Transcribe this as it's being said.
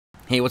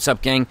Hey, what's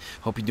up, gang?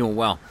 Hope you're doing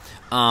well.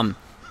 The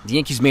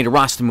Yankees made a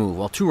roster move.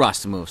 Well, 2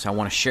 roster moves. I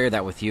want to share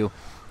that with you.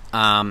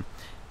 And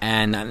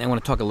I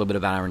want to talk a little bit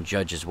about Aaron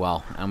Judge as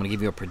well. I'm going to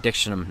give you a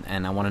prediction,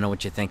 and I want to know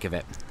what you think of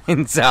it.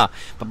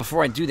 But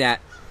before I do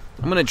that,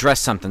 I'm going to address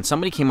something.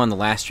 Somebody came on the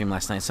live stream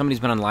last night. Somebody's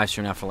been on the live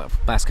stream now for the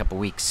last couple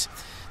of weeks,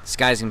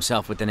 disguising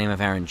himself with the name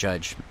of Aaron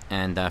Judge.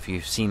 And if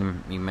you've seen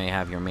him, you may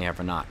have, or may have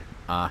or not.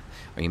 Or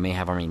you may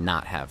have or may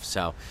not have.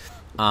 So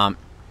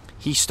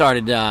he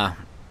started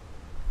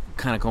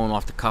kind of going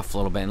off the cuff a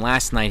little bit. And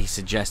last night he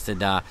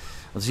suggested,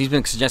 he's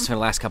been suggesting for the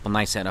last couple of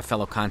nights that a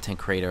fellow content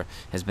creator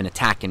has been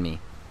attacking me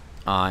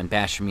and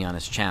bashing me on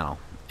his channel.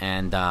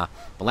 And but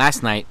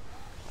last night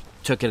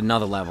took it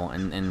another level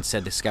and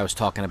said this guy was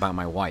talking about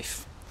my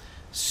wife.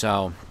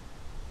 So,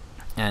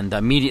 and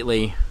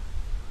immediately,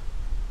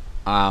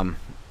 we had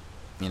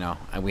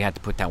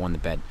to put that one to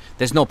bed.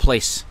 There's no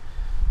place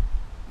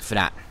for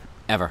that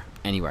ever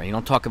anywhere. You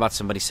don't talk about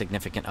somebody's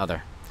significant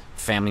other,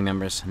 family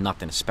members,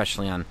 nothing,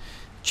 especially on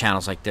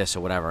channels like this or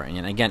whatever.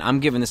 And again, I'm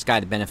giving this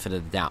guy the benefit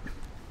of the doubt,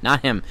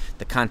 not him,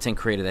 the content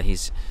creator that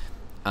he's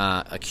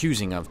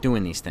accusing of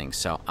doing these things.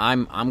 So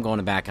I'm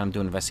going back and I'm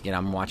doing investigating.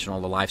 I'm watching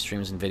all the live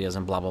streams and videos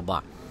and blah blah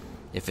blah.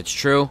 If it's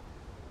true,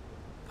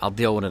 I'll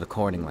deal with it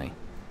accordingly.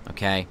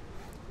 Okay,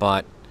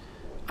 but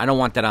I don't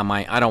want that on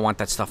I don't want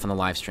that stuff on the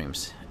live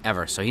streams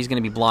ever. So he's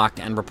going to be blocked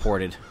and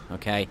reported.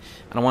 Okay,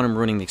 I don't want him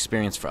ruining the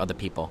experience for other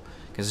people.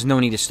 Because there's no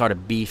need to start a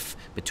beef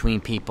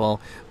between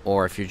people,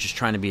 or if you're just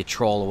trying to be a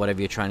troll or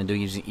whatever you're trying to do.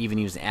 Even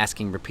he was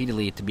asking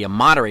repeatedly to be a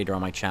moderator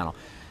on my channel.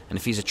 And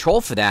if he's a troll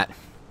for that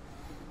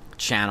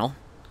channel,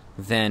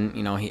 then,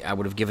 I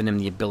would have given him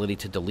the ability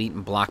to delete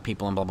and block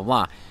people and blah, blah,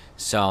 blah.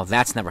 So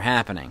that's never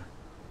happening.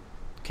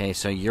 Okay,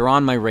 so you're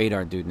on my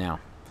radar, dude, now.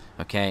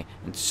 Okay,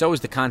 and so is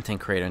the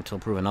content creator until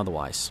proven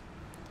otherwise.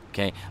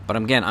 Okay, but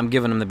again, I'm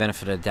giving him the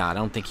benefit of the doubt. I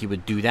don't think he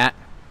would do that.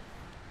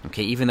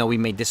 Okay, even though we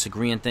may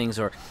disagree on things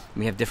or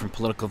we have different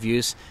political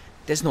views,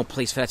 there's no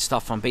place for that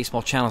stuff on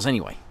baseball channels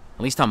anyway,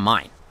 at least on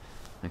mine.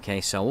 Okay,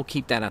 so we'll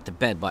keep that out to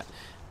bed, but,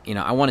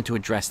 I wanted to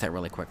address that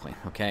really quickly,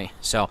 okay?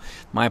 So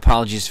my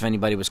apologies if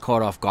anybody was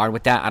caught off guard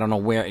with that. I don't know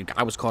where,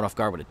 I was caught off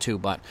guard with it too,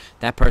 but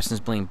that person's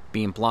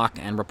being blocked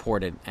and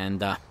reported.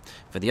 And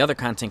for the other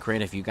content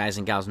creator, if you guys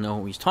and gals know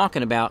who he's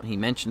talking about, he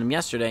mentioned him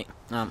yesterday,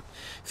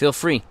 feel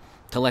free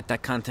to let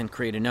that content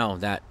creator know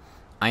that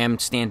I am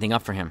standing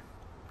up for him.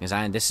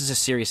 Because this is a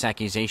serious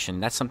accusation.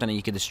 That's something that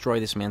you could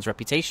destroy this man's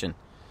reputation,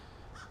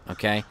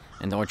 okay?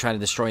 Or try to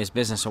destroy his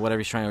business or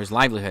whatever he's trying to, his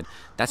livelihood.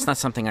 That's not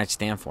something I'd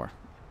stand for.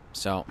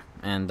 So,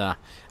 and I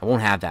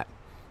won't have that.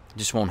 I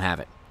just won't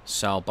have it.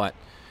 So, but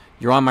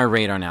you're on my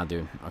radar now,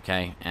 dude,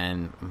 okay?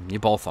 And you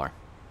both are,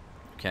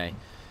 okay?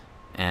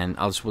 And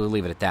we'll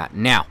leave it at that.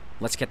 Now,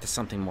 let's get to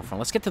something more fun.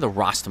 Let's get to the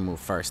roster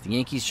move first. The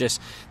Yankees just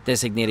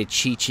designated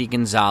Chichi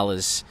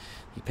Gonzalez.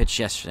 He pitched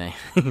yesterday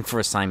for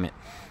assignment.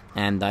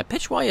 And I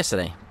pitched well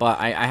yesterday, but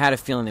I had a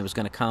feeling it was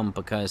going to come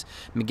because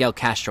Miguel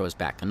Castro is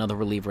back. Another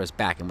reliever is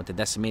back. And with the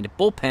decimated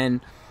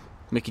bullpen,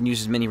 we can use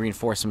as many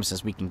reinforcements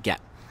as we can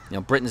get.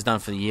 Britton's done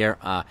for the year.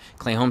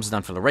 Clay Holmes is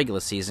done for the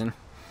regular season.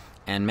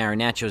 And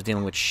Marinaccio is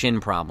dealing with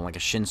shin problem, like a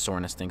shin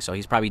soreness thing. So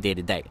he's probably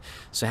day-to-day.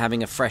 So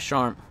having a fresh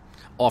arm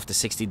off the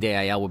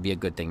 60-day IL would be a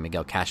good thing,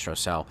 Miguel Castro.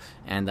 So,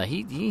 and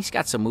he's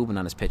got some movement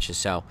on his pitches.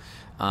 So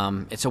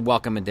it's a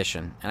welcome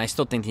addition. And I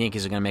still think the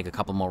Yankees are going to make a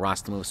couple more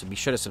roster moves. So be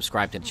sure to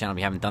subscribe to the channel if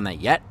you haven't done that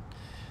yet.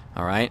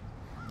 All right?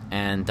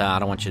 And I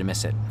don't want you to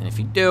miss it. And if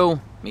you do,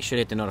 make sure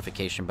to hit the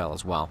notification bell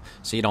as well,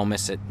 so you don't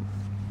miss it.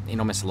 You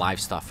don't miss live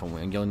stuff.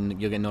 And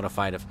you'll get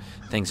notified of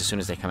things as soon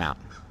as they come out.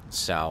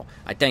 So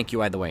I thank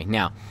you either way.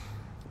 Now,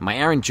 my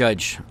Aaron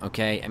Judge,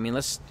 okay? I mean,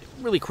 let's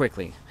really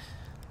quickly.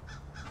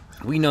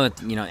 We know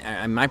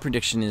that, my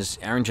prediction is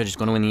Aaron Judge is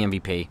going to win the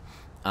MVP.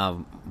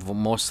 Will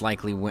most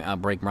likely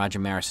break Roger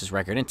Maris's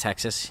record in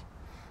Texas,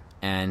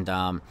 and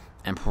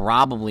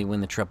probably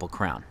win the Triple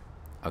Crown.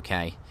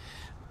 Okay,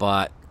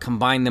 but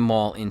combine them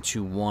all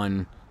into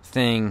one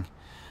thing.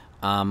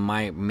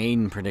 My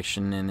maiden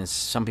prediction, and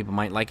some people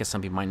might like it,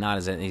 some people might not,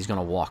 is that he's going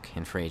to walk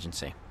in free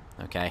agency.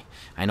 Okay,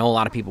 I know a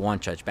lot of people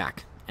want Judge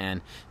back,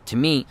 and to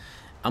me,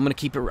 I'm going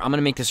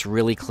to make this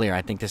really clear.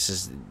 I think this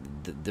is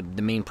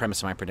the main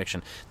premise of my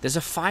prediction. There's a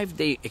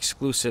 5-day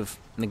exclusive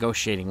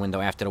negotiating window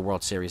after the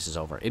World Series is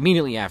over,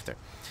 immediately after.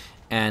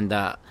 And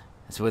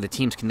that's where the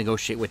teams can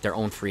negotiate with their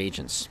own free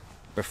agents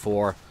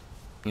before,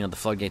 the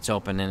floodgates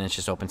open and it's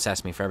just open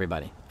sesame for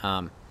everybody.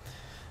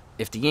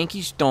 If the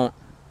Yankees don't,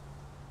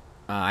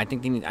 I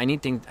think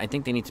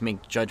they need to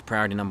make Judge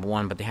priority number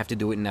 1, but they have to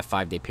do it in that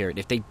 5-day period.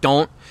 If they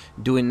don't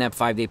do it in that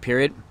 5-day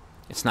period,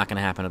 it's not going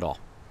to happen at all.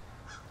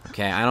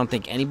 Okay, I don't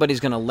think anybody's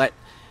going to let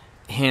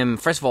him.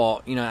 First of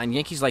all, and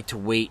Yankees like to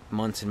wait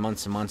months and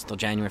months and months till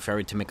January,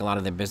 February to make a lot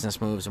of their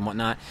business moves and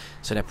whatnot,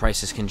 so that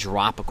prices can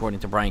drop according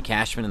to Brian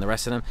Cashman and the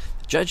rest of them.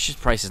 Judge's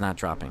price is not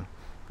dropping.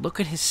 Look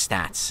at his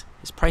stats.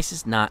 His price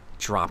is not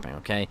dropping,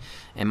 okay?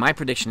 And my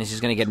prediction is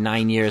he's going to get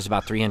 9 years,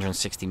 about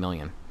 $360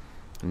 million,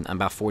 and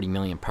about $40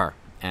 million per.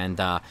 And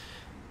the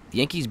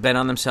Yankees bet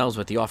on themselves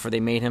with the offer they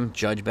made him.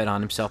 Judge bet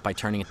on himself by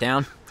turning it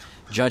down.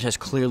 Judge has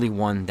clearly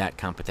won that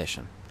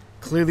competition.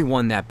 Clearly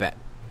won that bet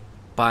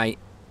by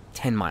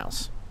 10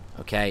 miles.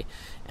 Okay?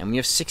 And when you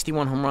have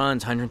 61 home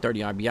runs, 130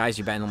 RBIs,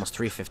 you're batting almost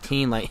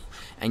 315,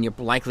 and you're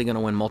likely going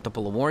to win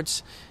multiple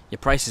awards, your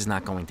price is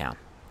not going down.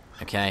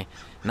 Okay?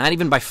 Not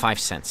even by 5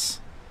 cents.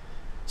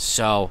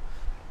 So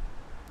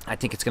I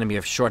think it's going to be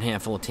a short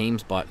handful of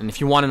teams, and if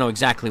you want to know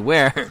exactly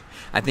where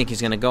I think he's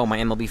going to go, my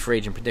MLB free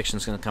agent prediction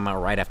is going to come out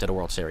right after the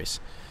World Series.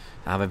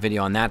 I have a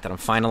video on that I'm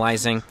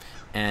finalizing,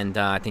 and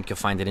I think you'll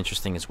find it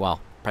interesting as well.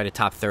 Probably the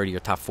top 30 or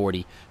top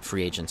 40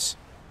 free agents.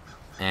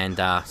 And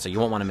so you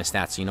won't want to miss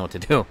that, so you know what to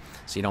do,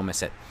 so you don't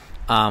miss it.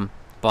 But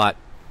at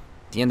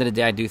the end of the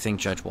day, I do think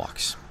Judge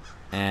walks.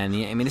 And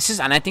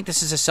I think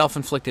this is a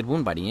self-inflicted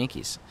wound by the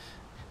Yankees.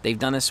 They've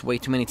done this way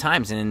too many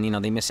times, and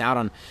they miss out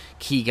on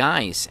key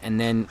guys. And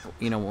then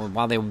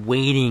while they're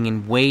waiting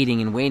and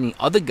waiting and waiting,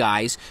 other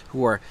guys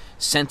who are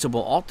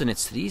sensible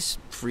alternates to these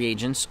free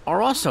agents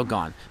are also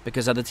gone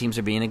because other teams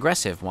are being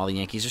aggressive while the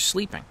Yankees are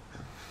sleeping.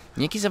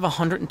 The Yankees have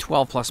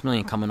 $112+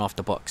 million coming off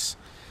the books.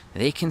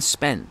 They can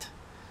spend,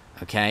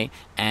 okay?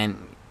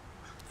 And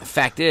the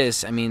fact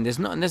is,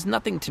 there's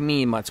nothing to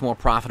me much more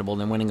profitable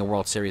than winning a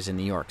World Series in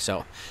New York.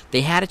 So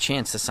they had a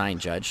chance to sign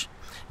Judge.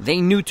 They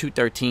knew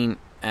 213.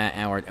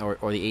 Or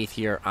the 8th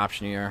year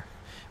option year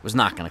was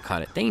not going to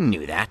cut it. They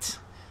knew that.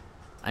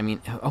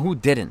 Who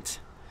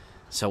didn't?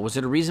 So was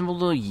it a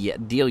reasonable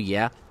deal?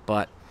 Yeah,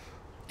 but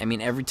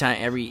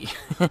every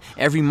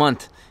every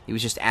month he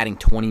was just adding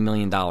 $20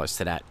 million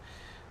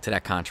to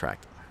that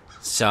contract.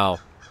 So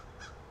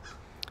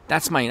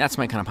that's my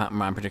kind of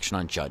my prediction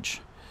on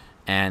Judge,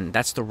 and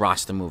that's the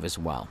roster move as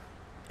well.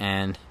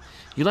 And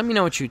you let me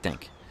know what you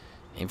think.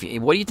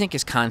 What do you think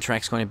his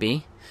contract's going to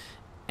be?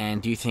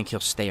 And do you think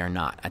he'll stay or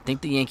not? I think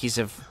the Yankees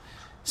have...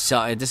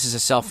 this is a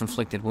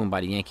self-inflicted wound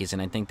by the Yankees,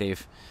 and I think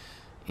they've...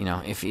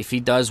 if he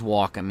does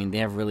walk, they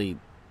have really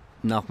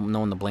no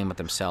one to blame but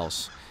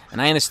themselves.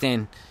 And I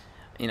understand,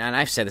 and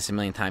I've said this a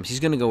million times, he's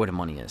going to go where the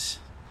money is.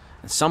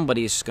 And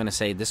somebody is going to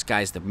say, this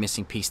guy's the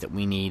missing piece that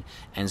we need,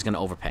 and is going to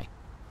overpay.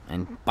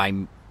 And by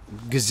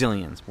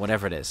gazillions,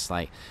 whatever it is.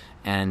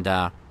 And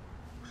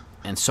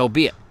so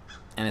be it.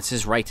 And it's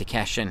his right to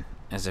cash in.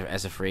 As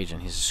a free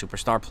agent. He's a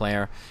superstar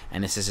player,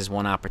 and this is his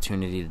one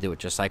opportunity to do it,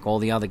 just like all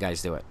the other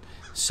guys do it.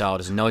 So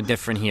there's no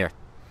different here.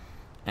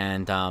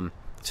 And so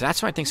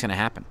that's what I think is going to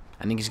happen.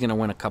 I think he's going to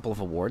win a couple of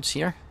awards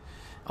here,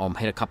 or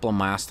hit a couple of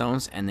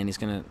milestones, and then he's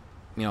going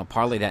to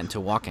parlay that into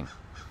walking.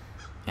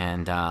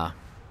 And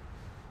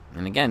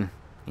again,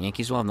 the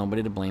Yankees will have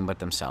nobody to blame but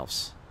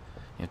themselves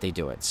if they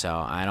do it. So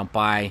I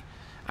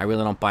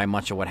really don't buy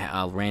much of what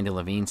Randy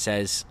Levine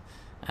says.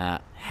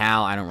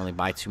 Hal, I don't really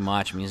buy too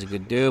much. He's a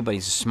good dude, but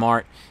he's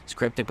smart. He's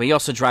cryptic, but he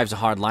also drives a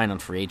hard line on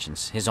free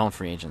agents, his own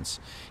free agents.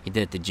 He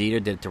did it to Jeter,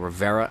 did it to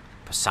Rivera,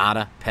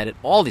 Posada, Pettit,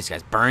 all these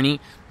guys.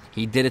 Bernie,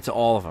 he did it to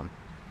all of them.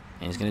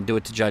 And he's going to do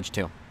it to Judge,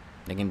 too.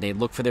 They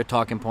look for their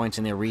talking points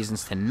and their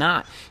reasons to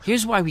not.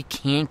 Here's why we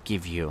can't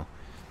give you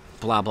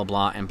blah, blah,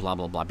 blah, and blah,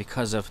 blah, blah,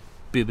 because of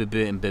blah, blah,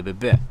 blah, and blah, blah,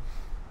 blah.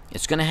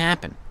 It's going to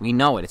happen. We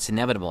know it. It's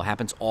inevitable. It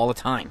happens all the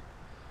time.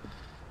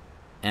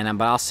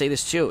 But I'll say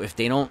this, too. If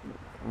they don't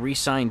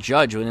re-sign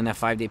Judge within that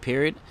 5-day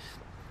period,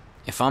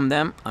 if I'm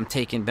them, I'm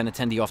taking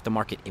Benintendi off the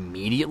market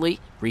immediately,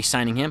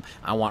 re-signing him.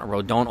 I want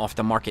Rodon off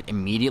the market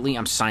immediately.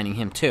 I'm signing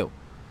him too.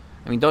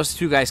 Those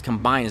two guys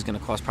combined is going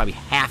to cost probably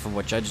half of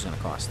what Judge is going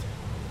to cost.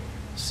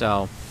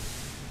 So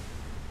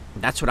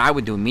that's what I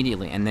would do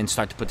immediately, and then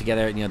start to put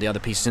together the other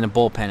pieces in the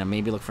bullpen, and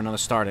maybe look for another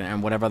starter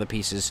and whatever other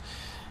pieces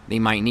they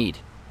might need,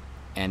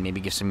 and maybe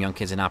give some young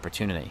kids an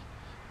opportunity.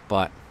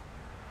 But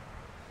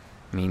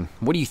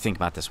what do you think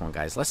about this one,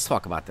 guys? Let's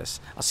talk about this.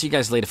 I'll see you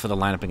guys later for the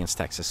lineup against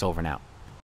Texas. Over and out.